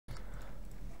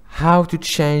How to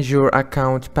change your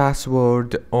account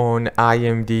password on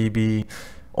IMDb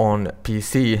on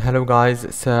PC. Hello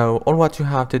guys, so all what you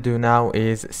have to do now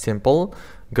is simple.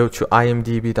 Go to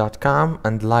imdb.com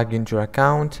and log into your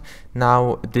account.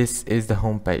 Now this is the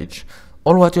home page.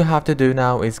 All what you have to do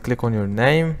now is click on your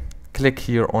name, click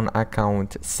here on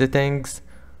account settings,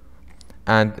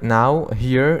 and now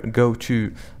here go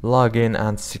to login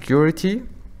and security,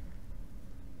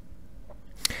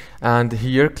 and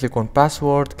here click on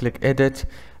password, click edit,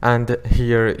 and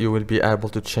here you will be able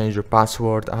to change your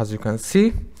password. As you can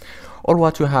see, all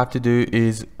what you have to do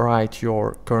is write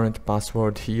your current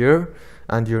password here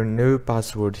and your new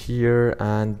password here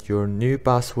and your new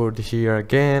password here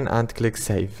again, and click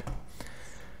save.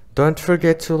 Don't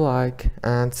forget to like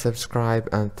and subscribe,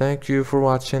 and thank you for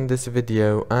watching this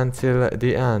video until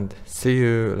the end. See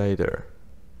you later.